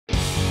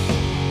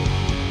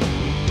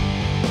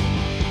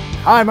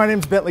Hi, my name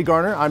is Bentley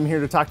Garner. I'm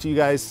here to talk to you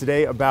guys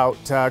today about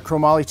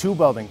chromoly tube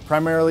welding.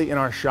 Primarily in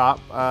our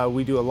shop,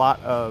 we do a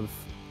lot of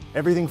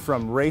everything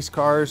from race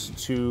cars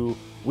to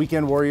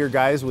weekend warrior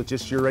guys with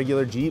just your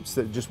regular Jeeps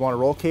that just want a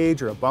roll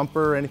cage or a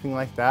bumper or anything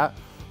like that.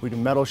 We do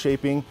metal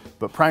shaping,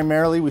 but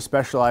primarily we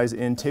specialize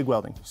in TIG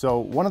welding. So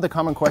one of the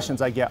common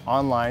questions I get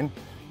online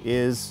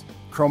is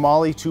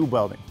chromoly tube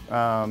welding.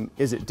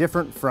 Is it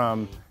different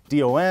from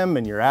DOM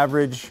and your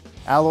average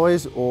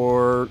alloys,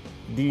 or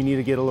do you need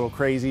to get a little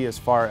crazy as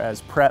far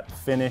as prep,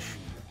 finish,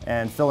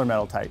 and filler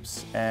metal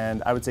types?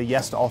 And I would say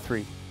yes to all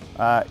three.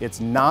 It's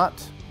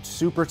not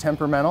super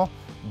temperamental,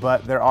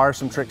 but there are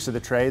some tricks of the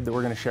trade that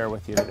we're going to share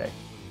with you today.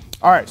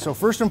 All right, so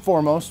first and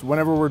foremost,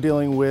 whenever we're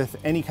dealing with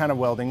any kind of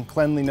welding,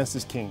 cleanliness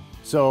is king.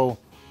 So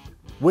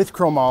with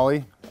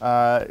chromoly,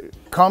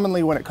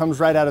 commonly when it comes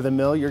right out of the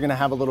mill, you're going to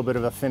have a little bit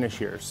of a finish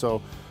here. So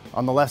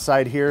on the left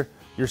side here,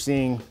 you're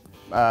seeing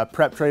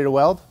prep ready to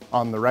weld.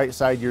 On the right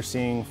side, you're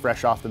seeing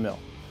fresh off the mill.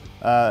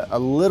 A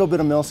little bit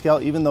of mill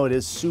scale, even though it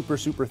is super,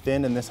 super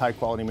thin in this high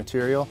quality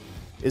material,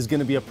 is going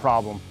to be a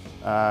problem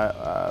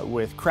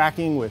with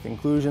cracking, with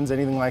inclusions,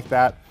 anything like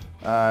that.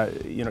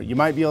 You know, you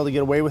might be able to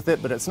get away with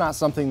it, but it's not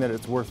something that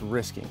it's worth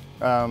risking.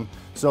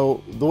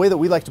 So the way that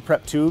we like to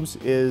prep tubes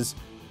is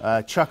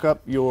chuck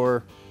up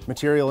your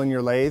material in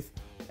your lathe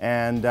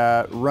and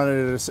run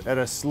it at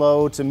a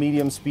slow to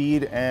medium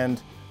speed, and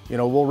you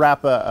know, we'll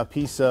wrap a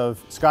piece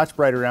of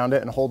Scotch-Brite around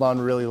it and hold on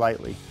really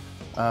lightly.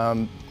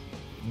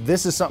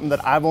 This is something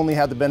that I've only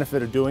had the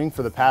benefit of doing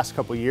for the past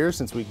couple years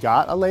since we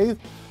got a lathe.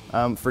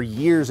 For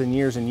years and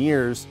years and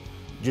years,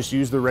 just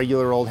use the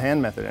regular old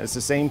hand method. And it's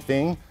the same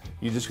thing.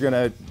 You're just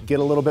gonna get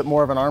a little bit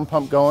more of an arm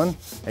pump going,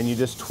 and you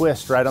just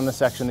twist right on the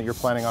section that you're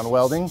planning on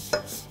welding,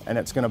 and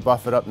it's gonna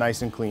buff it up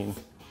nice and clean,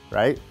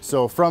 right?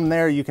 So from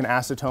there, you can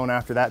acetone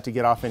after that to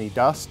get off any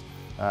dust,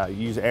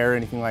 use air,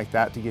 anything like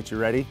that to get you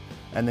ready,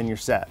 and then you're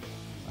set.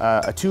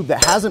 A tube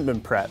that hasn't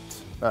been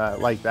prepped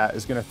like that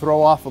is gonna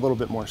throw off a little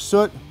bit more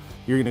soot.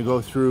 You're gonna go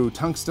through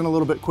tungsten a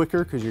little bit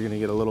quicker because you're gonna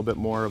get a little bit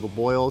more of a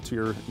boil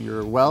to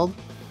your weld.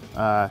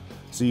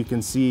 So you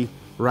can see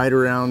right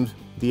around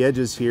the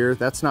edges here,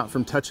 that's not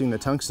from touching the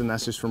tungsten,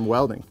 that's just from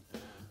welding,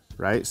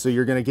 right? So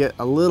you're gonna get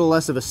a little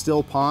less of a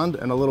still pond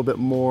and a little bit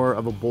more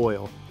of a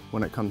boil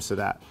when it comes to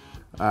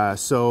that.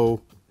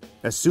 So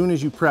as soon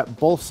as you prep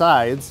both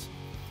sides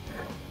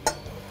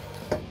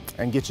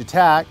and get you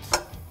tacked,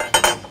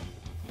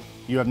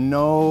 you have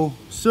no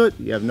soot,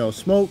 you have no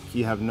smoke,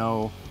 you have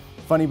no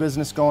funny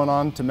business going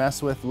on to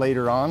mess with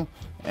later on,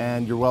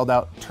 and your weld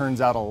out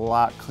turns out a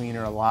lot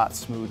cleaner, a lot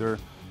smoother,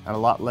 and a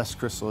lot less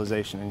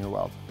crystallization in your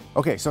weld.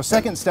 Okay, so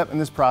second step in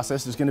this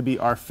process is going to be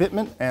our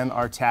fitment and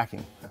our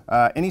tacking.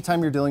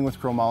 Anytime you're dealing with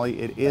chromoly,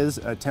 it is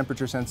a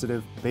temperature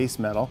sensitive base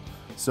metal.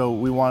 So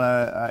we want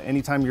to,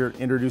 anytime you're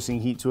introducing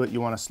heat to it, you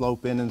want to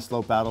slope in and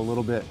slope out a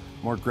little bit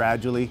more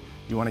gradually.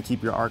 You want to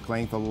keep your arc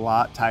length a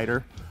lot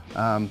tighter.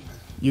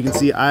 You can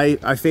see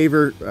I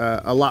favor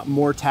a lot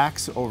more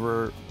tacks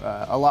over,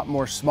 a lot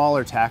more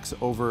smaller tacks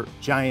over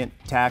giant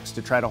tacks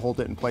to try to hold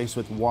it in place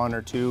with one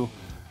or two.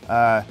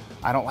 I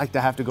don't like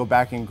to have to go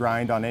back and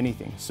grind on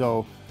anything.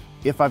 So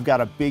if I've got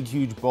a big,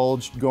 huge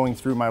bulge going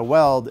through my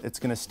weld, it's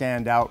gonna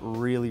stand out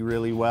really,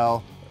 really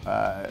well,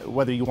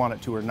 whether you want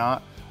it to or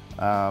not.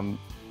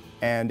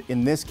 And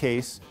in this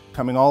case,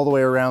 coming all the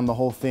way around the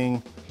whole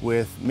thing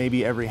with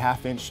maybe every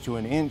 ½ inch to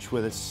an inch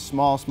with a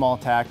small, small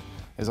tack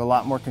is a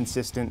lot more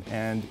consistent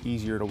and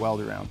easier to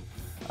weld around.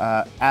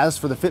 As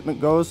for the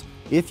fitment goes,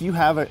 if you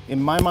have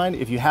in my mind,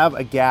 if you have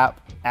a gap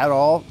at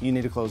all, you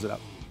need to close it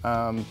up.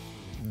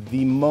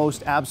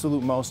 The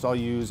absolute most I'll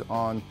use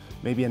on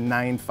maybe a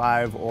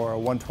 9.5 or a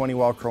 120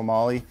 well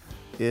chromoly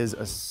is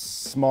a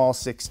small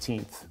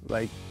 16th,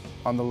 like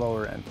on the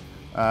lower end.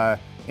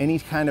 Any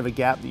kind of a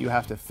gap that you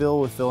have to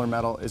fill with filler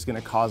metal is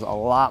gonna cause a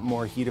lot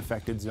more heat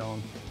affected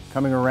zone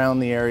coming around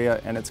the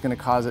area, and it's gonna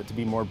cause it to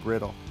be more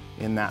brittle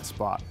in that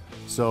spot.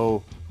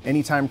 So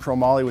anytime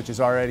chromoly, which is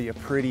already a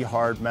pretty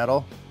hard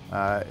metal,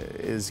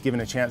 is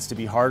given a chance to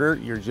be harder,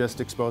 you're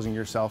just exposing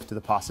yourself to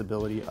the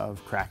possibility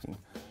of cracking.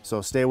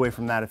 So stay away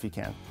from that if you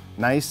can.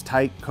 Nice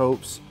tight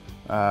copes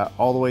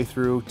all the way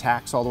through,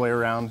 tacks all the way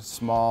around,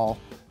 small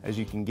as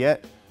you can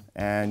get,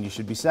 and you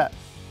should be set.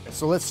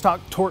 So let's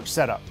talk torch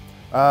setup.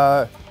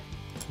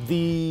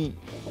 The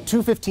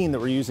 215 that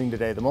we're using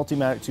today, the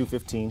Multimatic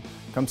 215,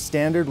 comes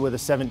standard with a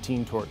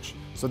 17 torch.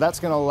 So that's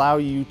gonna allow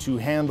you to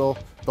handle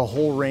the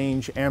whole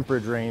range,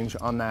 amperage range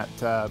on that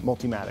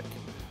Multimatic.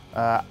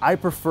 I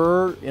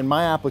prefer, in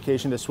my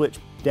application, to switch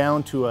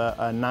down to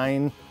a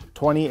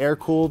 920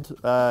 air-cooled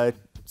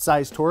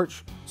size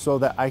torch so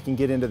that I can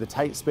get into the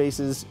tight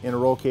spaces in a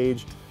roll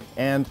cage,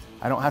 and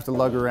I don't have to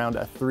lug around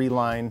a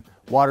 3-line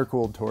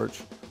water-cooled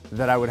torch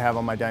that I would have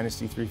on my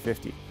Dynasty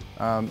 350.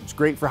 It's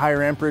great for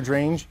higher amperage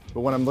range,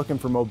 but when I'm looking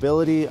for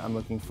mobility, I'm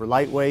looking for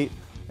lightweight,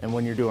 and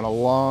when you're doing a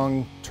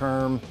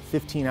long-term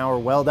 15-hour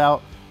weld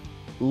out,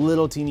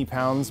 little teeny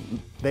pounds,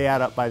 they add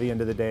up by the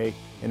end of the day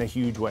in a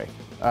huge way.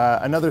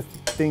 Another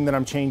thing that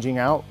I'm changing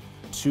out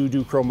to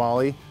do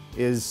chromoly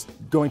is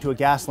going to a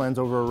gas lens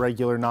over a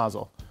regular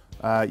nozzle.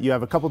 You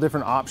have a couple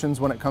different options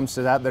when it comes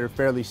to that are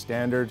fairly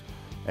standard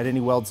at any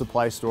weld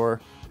supply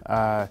store.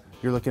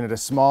 You're looking at a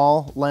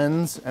small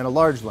lens and a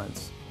large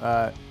lens.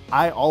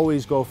 I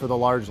always go for the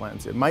large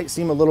lens. It might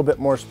seem a little bit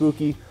more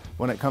spooky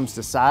when it comes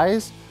to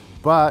size,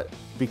 but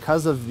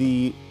because of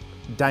the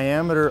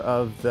diameter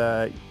of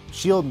the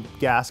shield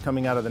gas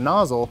coming out of the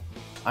nozzle,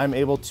 I'm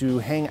able to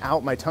hang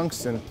out my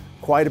tungsten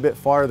quite a bit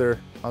farther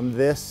on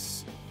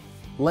this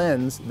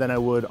lens than I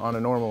would on a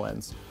normal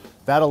lens.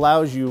 That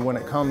allows you, when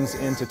it comes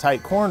into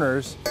tight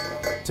corners,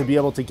 to be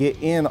able to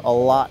get in a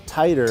lot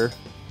tighter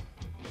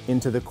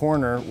into the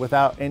corner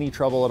without any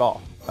trouble at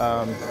all.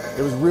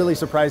 It was really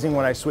surprising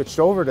when I switched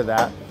over to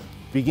that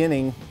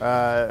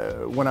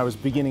when I was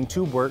beginning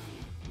tube work,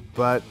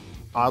 but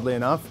oddly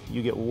enough,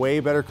 you get way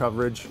better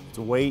coverage, it's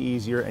way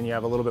easier, and you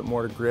have a little bit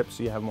more grip,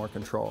 so you have more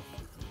control.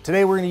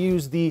 Today we're going to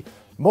use the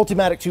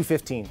Multimatic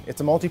 215.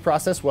 It's a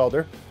multi-process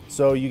welder,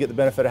 so you get the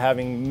benefit of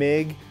having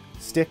MIG,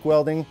 stick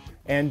welding,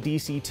 and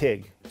DC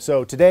TIG.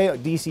 So today,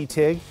 DC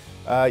TIG,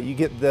 you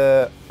get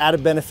the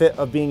added benefit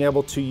of being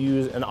able to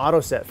use an auto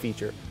set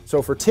feature.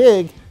 So for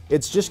TIG,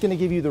 it's just going to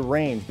give you the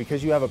range.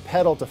 Because you have a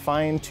pedal to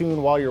fine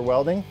tune while you're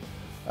welding,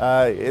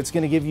 it's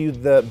going to give you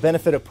the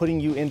benefit of putting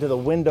you into the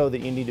window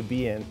that you need to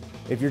be in.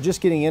 If you're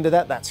just getting into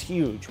that, that's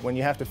huge. When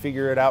you have to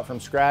figure it out from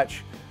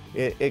scratch,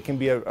 it can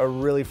be a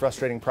really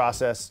frustrating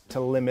process to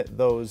limit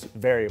those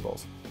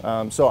variables.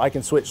 So I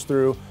can switch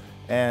through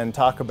and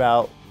look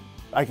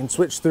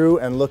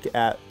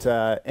at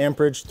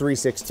amperage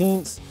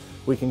 3/16.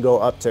 We can go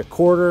up to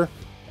quarter,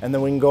 and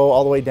then we can go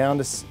all the way down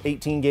to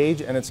 18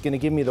 gauge, and it's going to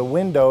give me the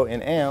window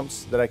in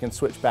amps that I can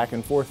switch back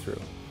and forth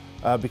through.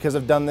 Because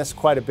I've done this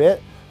quite a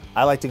bit,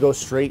 I like to go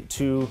straight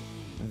to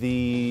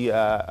the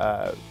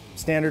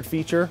standard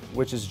feature,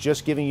 which is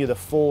just giving you the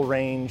full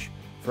range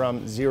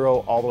from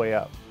 0 all the way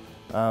up.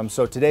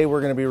 So today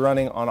we're going to be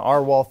running on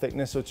our wall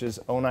thickness, which is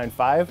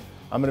 0.95.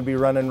 I'm going to be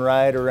running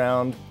right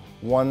around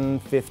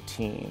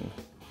 115.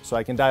 So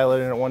I can dial it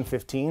in at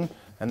 115,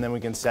 and then we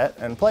can set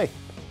and play.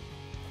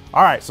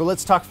 All right, so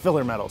let's talk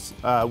filler metals.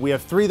 We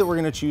have 3 that we're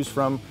going to choose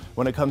from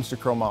when it comes to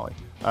chromoly.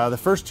 The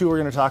first 2 we're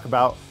going to talk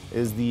about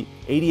is the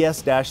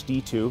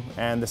 80S-D2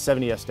 and the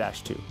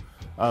 70S-2.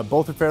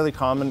 Both are fairly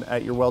common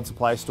at your weld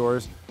supply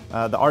stores.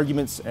 The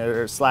arguments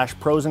 /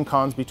 pros and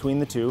cons between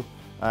the 2.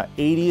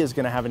 80 is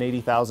going to have an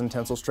 80,000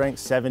 tensile strength,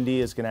 70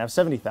 is going to have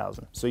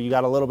 70,000. So you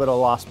got a little bit of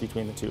loss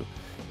between the 2.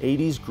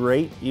 80 is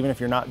great, even if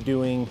you're not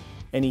doing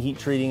any heat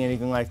treating,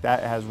 anything like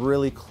that. It has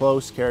really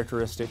close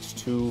characteristics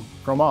to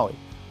chromoly.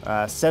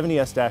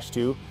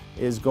 70S-2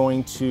 is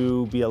going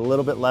to be a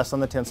little bit less on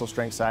the tensile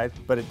strength side,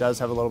 but it does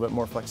have a little bit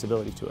more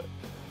flexibility to it.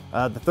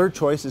 The third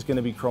choice is going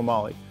to be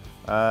chromoly.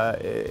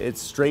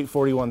 It's straight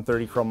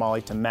 4130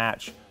 chromoly to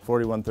match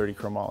 4130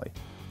 chromoly.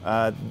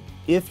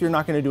 If you're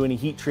not going to do any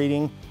heat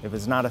treating, if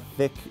it's not a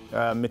thick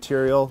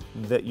material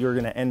that you're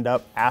going to end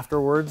up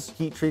afterwards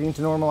heat treating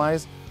to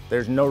normalize,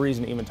 there's no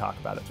reason to even talk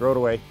about it. Throw it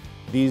away.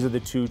 These are the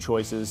 2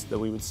 choices that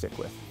we would stick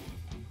with.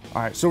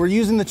 All right, so we're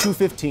using the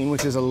 215,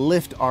 which is a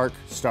lift arc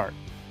start.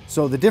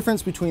 So the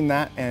difference between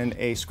that and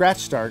a scratch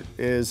start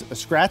is a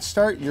scratch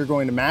start, you're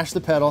going to mash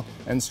the pedal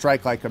and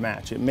strike like a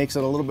match. It makes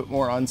it a little bit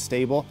more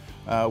unstable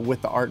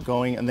with the arc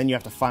going, and then you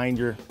have to find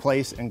your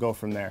place and go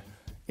from there.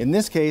 In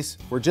this case,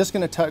 we're just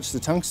going to touch the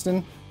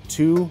tungsten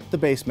to the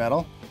base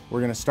metal.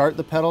 We're going to start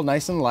the pedal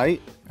nice and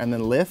light and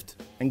then lift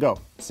and go.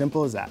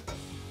 Simple as that.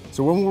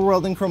 So when we're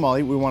welding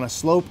chromoly, we want to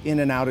slope in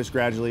and out as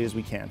gradually as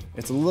we can.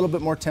 It's a little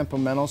bit more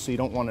temperamental, so you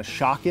don't want to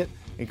shock it.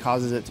 It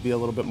causes it to be a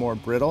little bit more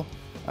brittle.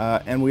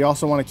 And we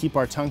also want to keep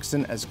our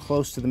tungsten as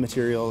close to the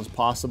material as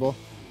possible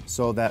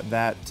so that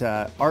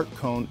that arc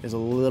cone is a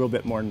little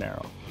bit more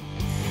narrow.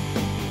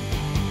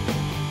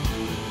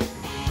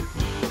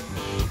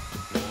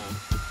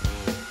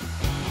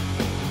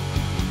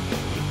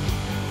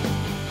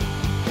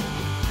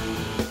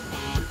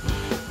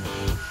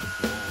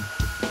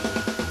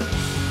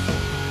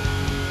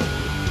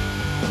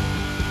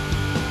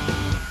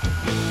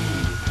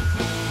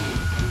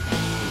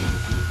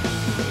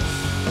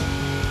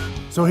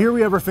 So here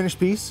we have our finished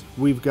piece.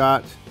 We've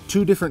got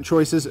 2 different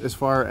choices as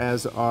far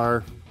as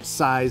our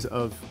size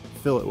of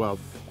fillet weld.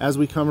 As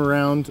we come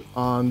around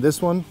on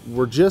this one,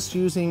 we're just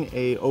using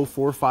a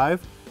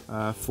 045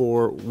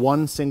 for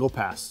 1 single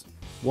pass.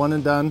 1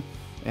 and done,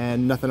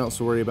 and nothing else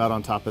to worry about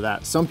on top of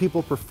that. Some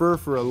people prefer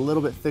for a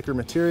little bit thicker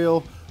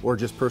material or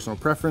just personal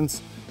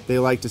preference. They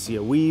like to see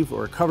a weave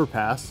or a cover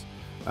pass.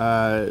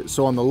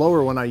 So on the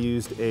lower one, I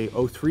used a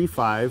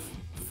 035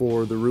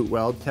 for the root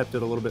weld, kept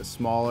it a little bit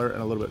smaller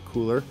and a little bit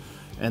cooler.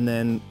 And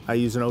then I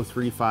use an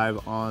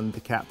 035 on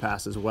the cap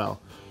pass as well.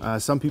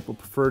 Some people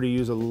prefer to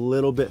use a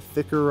little bit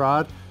thicker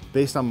rod.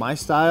 Based on my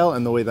style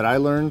and the way that I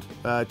learned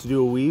to do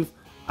a weave,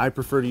 I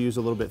prefer to use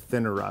a little bit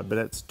thinner rod, but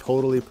it's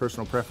totally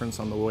personal preference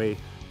on the way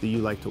that you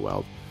like to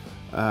weld.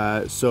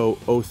 So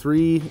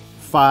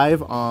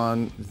 035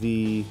 on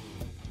the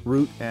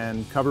root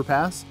and cover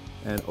pass,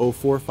 and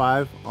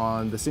 045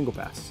 on the single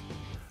pass.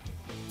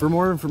 For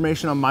more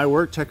information on my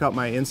work, check out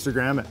my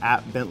Instagram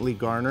at Bentley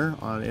Garner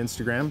on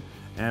Instagram.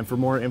 And for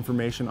more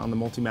information on the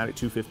Multimatic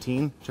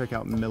 215, check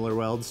out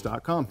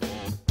millerwelds.com.